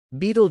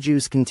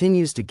Betelgeuse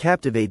continues to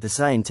captivate the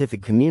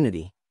scientific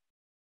community,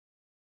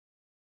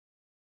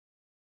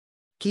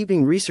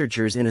 keeping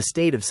researchers in a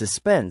state of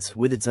suspense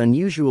with its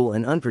unusual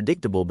and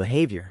unpredictable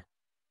behavior.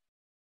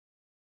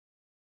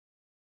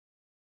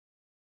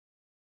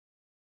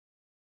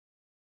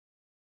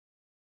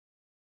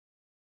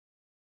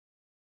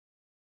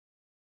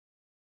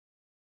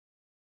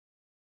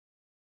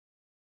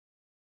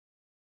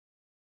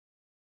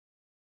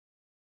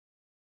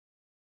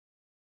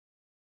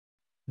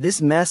 This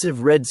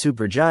massive red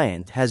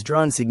supergiant has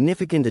drawn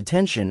significant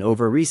attention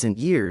over recent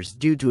years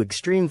due to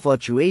extreme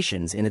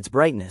fluctuations in its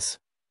brightness.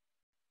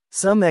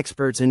 Some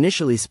experts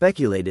initially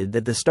speculated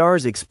that the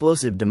star's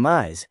explosive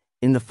demise,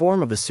 in the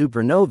form of a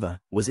supernova,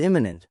 was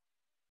imminent.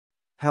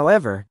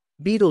 However,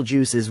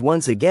 Betelgeuse is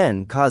once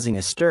again causing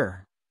a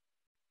stir.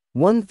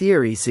 One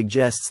theory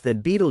suggests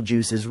that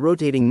Betelgeuse is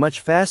rotating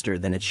much faster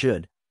than it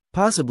should,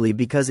 possibly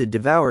because it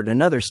devoured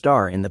another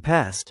star in the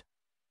past.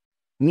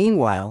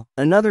 Meanwhile,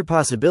 another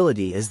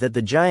possibility is that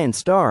the giant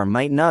star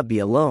might not be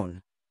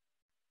alone.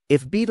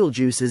 If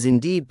Betelgeuse is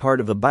indeed part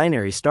of a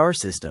binary star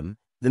system,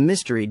 the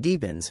mystery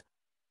deepens.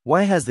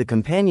 Why has the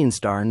companion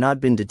star not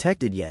been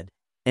detected yet,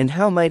 and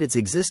how might its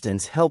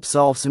existence help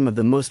solve some of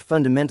the most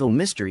fundamental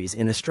mysteries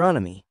in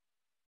astronomy?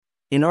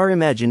 In our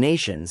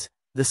imaginations,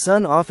 the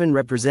Sun often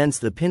represents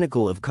the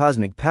pinnacle of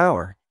cosmic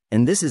power,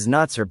 and this is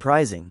not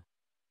surprising.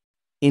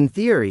 In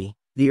theory,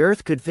 the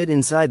Earth could fit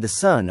inside the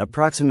Sun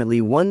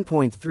approximately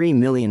 1.3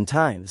 million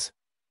times.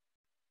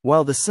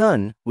 While the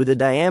Sun, with a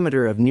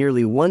diameter of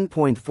nearly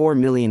 1.4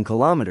 million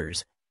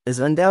kilometers, is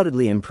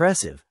undoubtedly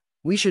impressive,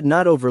 we should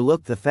not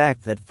overlook the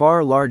fact that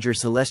far larger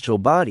celestial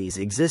bodies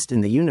exist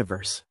in the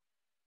universe.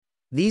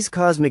 These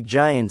cosmic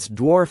giants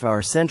dwarf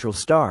our central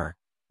star,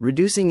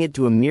 reducing it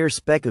to a mere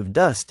speck of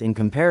dust in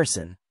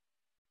comparison.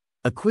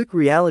 A quick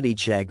reality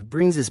check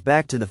brings us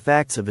back to the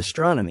facts of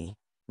astronomy,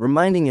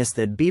 reminding us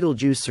that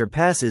Betelgeuse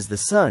surpasses the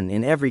Sun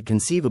in every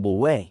conceivable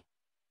way.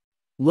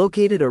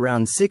 Located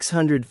around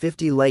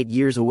 650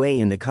 light-years away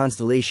in the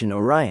constellation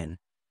Orion,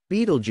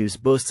 Betelgeuse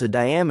boasts a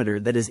diameter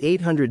that is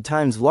 800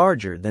 times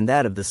larger than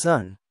that of the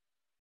Sun.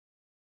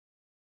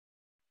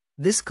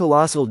 This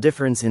colossal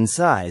difference in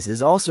size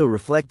is also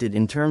reflected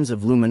in terms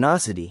of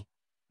luminosity.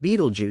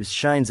 Betelgeuse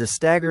shines a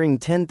staggering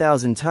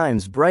 10,000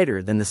 times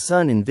brighter than the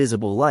Sun in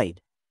visible light,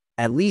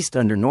 at least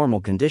under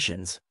normal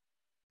conditions.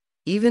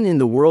 Even in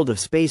the world of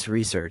space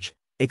research,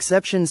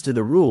 exceptions to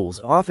the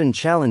rules often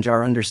challenge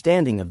our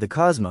understanding of the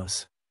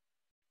cosmos.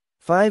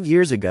 5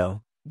 years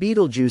ago,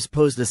 Betelgeuse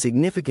posed a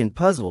significant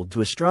puzzle to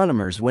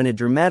astronomers when it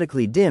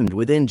dramatically dimmed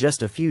within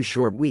just a few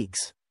short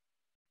weeks.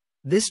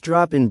 This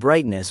drop in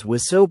brightness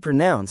was so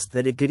pronounced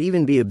that it could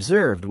even be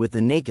observed with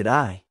the naked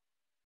eye.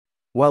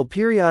 While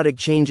periodic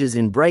changes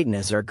in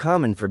brightness are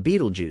common for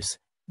Betelgeuse,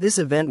 this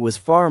event was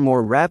far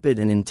more rapid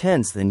and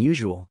intense than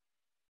usual.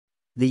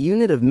 The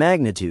unit of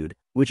magnitude,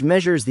 which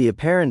measures the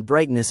apparent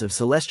brightness of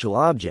celestial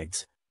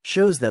objects,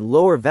 shows that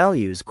lower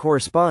values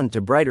correspond to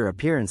brighter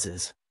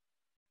appearances.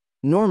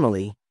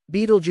 Normally,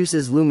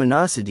 Betelgeuse's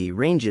luminosity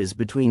ranges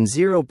between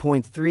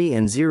 0.3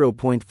 and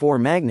 0.4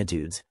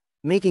 magnitudes,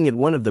 making it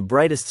one of the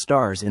brightest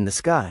stars in the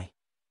sky.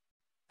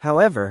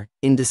 However,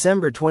 in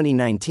December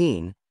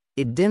 2019,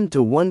 it dimmed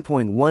to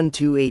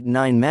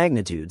 1.1289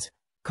 magnitudes,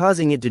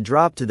 causing it to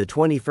drop to the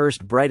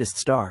 21st brightest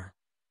star.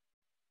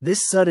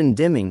 This sudden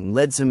dimming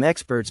led some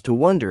experts to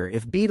wonder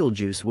if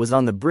Betelgeuse was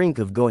on the brink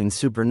of going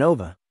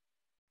supernova.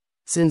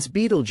 Since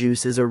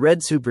Betelgeuse is a red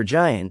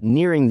supergiant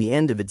nearing the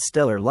end of its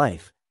stellar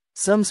life,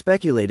 some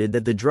speculated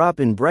that the drop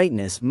in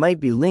brightness might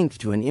be linked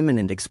to an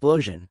imminent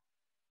explosion.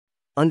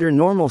 Under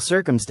normal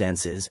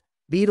circumstances,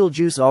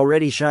 Betelgeuse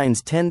already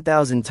shines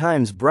 10,000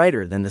 times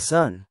brighter than the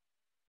Sun.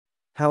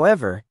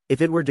 However,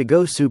 if it were to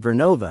go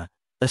supernova,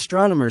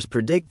 astronomers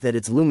predict that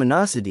its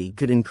luminosity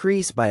could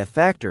increase by a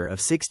factor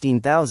of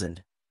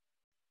 16,000.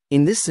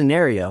 In this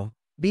scenario,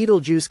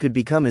 Betelgeuse could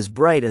become as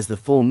bright as the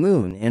full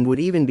moon and would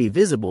even be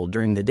visible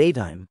during the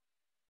daytime.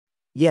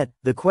 Yet,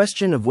 the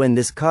question of when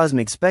this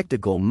cosmic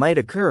spectacle might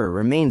occur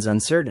remains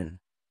uncertain.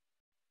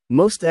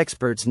 Most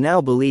experts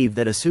now believe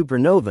that a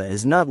supernova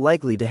is not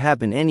likely to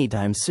happen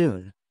anytime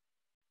soon.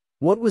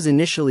 What was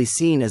initially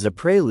seen as a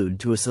prelude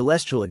to a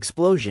celestial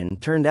explosion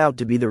turned out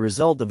to be the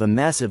result of a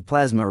massive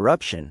plasma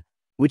eruption,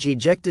 which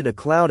ejected a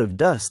cloud of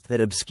dust that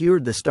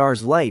obscured the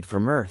star's light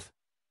from Earth.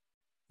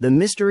 The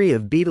mystery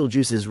of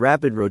Betelgeuse's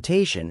rapid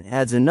rotation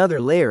adds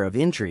another layer of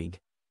intrigue.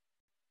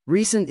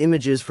 Recent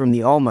images from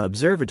the ALMA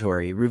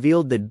observatory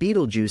revealed that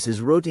Betelgeuse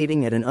is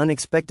rotating at an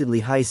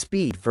unexpectedly high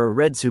speed for a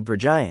red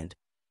supergiant,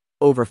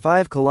 over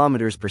 5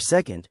 kilometers per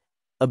second,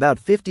 about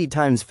 50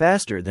 times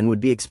faster than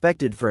would be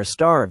expected for a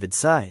star of its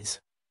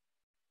size.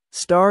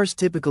 Stars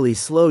typically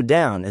slow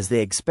down as they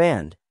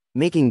expand,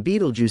 making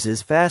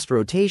Betelgeuse's fast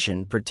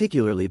rotation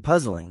particularly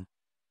puzzling.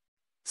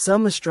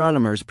 Some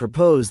astronomers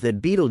propose that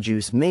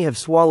Betelgeuse may have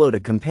swallowed a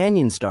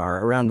companion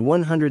star around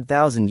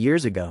 100,000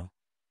 years ago.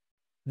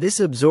 This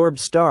absorbed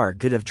star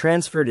could have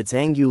transferred its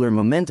angular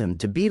momentum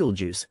to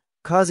Betelgeuse,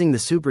 causing the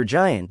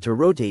supergiant to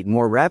rotate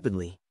more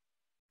rapidly.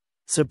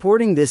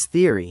 Supporting this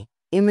theory,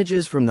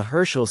 Images from the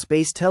Herschel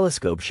Space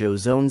Telescope show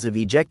zones of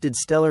ejected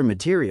stellar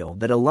material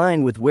that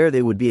align with where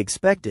they would be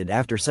expected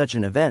after such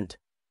an event.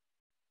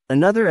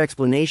 Another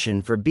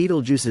explanation for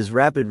Betelgeuse's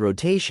rapid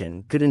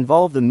rotation could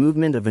involve the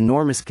movement of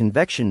enormous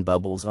convection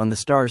bubbles on the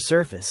star's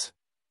surface.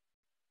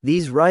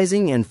 These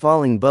rising and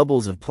falling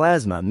bubbles of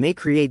plasma may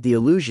create the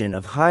illusion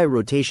of high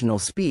rotational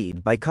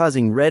speed by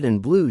causing red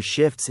and blue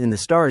shifts in the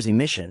star's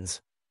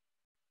emissions.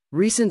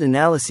 Recent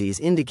analyses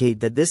indicate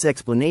that this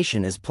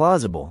explanation is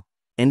plausible,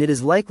 and it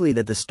is likely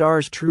that the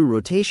star's true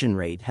rotation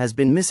rate has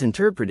been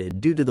misinterpreted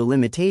due to the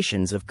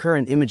limitations of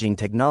current imaging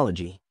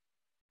technology.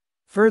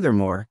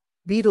 Furthermore,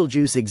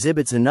 Betelgeuse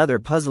exhibits another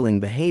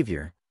puzzling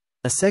behavior,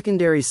 a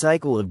secondary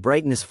cycle of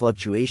brightness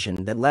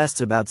fluctuation that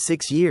lasts about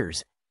 6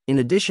 years, in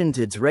addition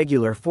to its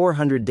regular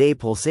 400-day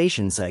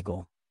pulsation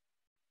cycle.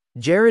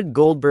 Jared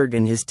Goldberg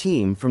and his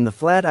team from the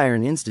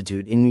Flatiron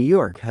Institute in New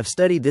York have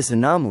studied this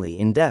anomaly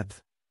in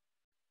depth.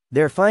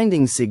 Their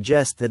findings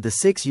suggest that the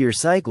 6-year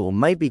cycle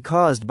might be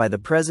caused by the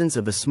presence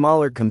of a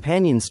smaller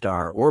companion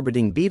star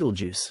orbiting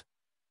Betelgeuse.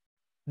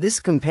 This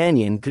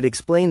companion could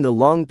explain the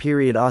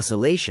long-period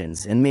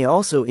oscillations and may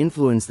also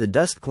influence the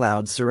dust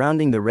clouds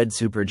surrounding the red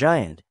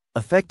supergiant,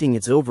 affecting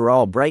its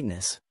overall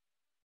brightness.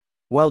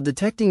 While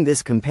detecting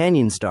this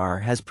companion star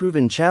has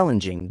proven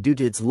challenging due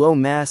to its low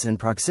mass and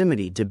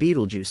proximity to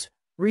Betelgeuse,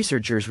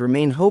 researchers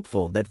remain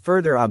hopeful that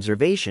further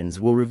observations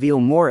will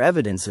reveal more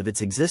evidence of its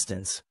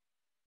existence.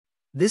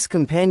 This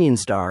companion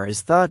star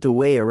is thought to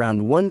weigh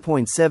around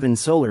 1.7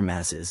 solar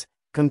masses,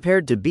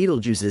 compared to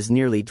Betelgeuse's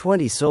nearly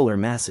 20 solar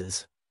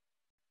masses.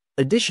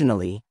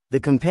 Additionally, the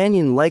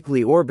companion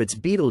likely orbits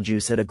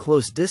Betelgeuse at a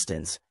close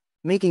distance,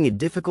 making it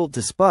difficult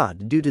to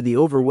spot due to the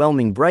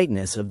overwhelming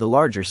brightness of the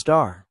larger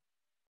star.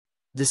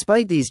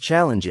 Despite these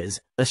challenges,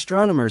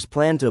 astronomers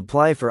plan to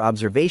apply for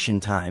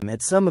observation time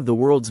at some of the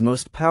world's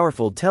most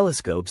powerful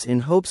telescopes in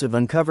hopes of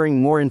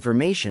uncovering more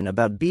information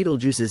about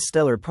Betelgeuse's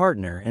stellar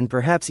partner and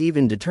perhaps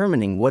even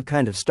determining what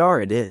kind of star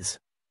it is.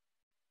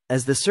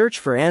 As the search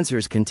for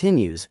answers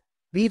continues,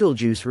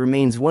 Betelgeuse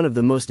remains one of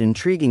the most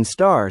intriguing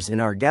stars in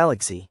our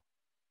galaxy.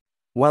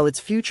 While its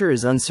future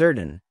is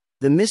uncertain,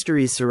 the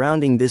mysteries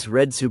surrounding this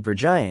red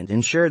supergiant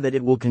ensure that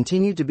it will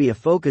continue to be a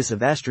focus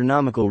of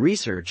astronomical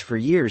research for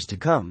years to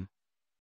come.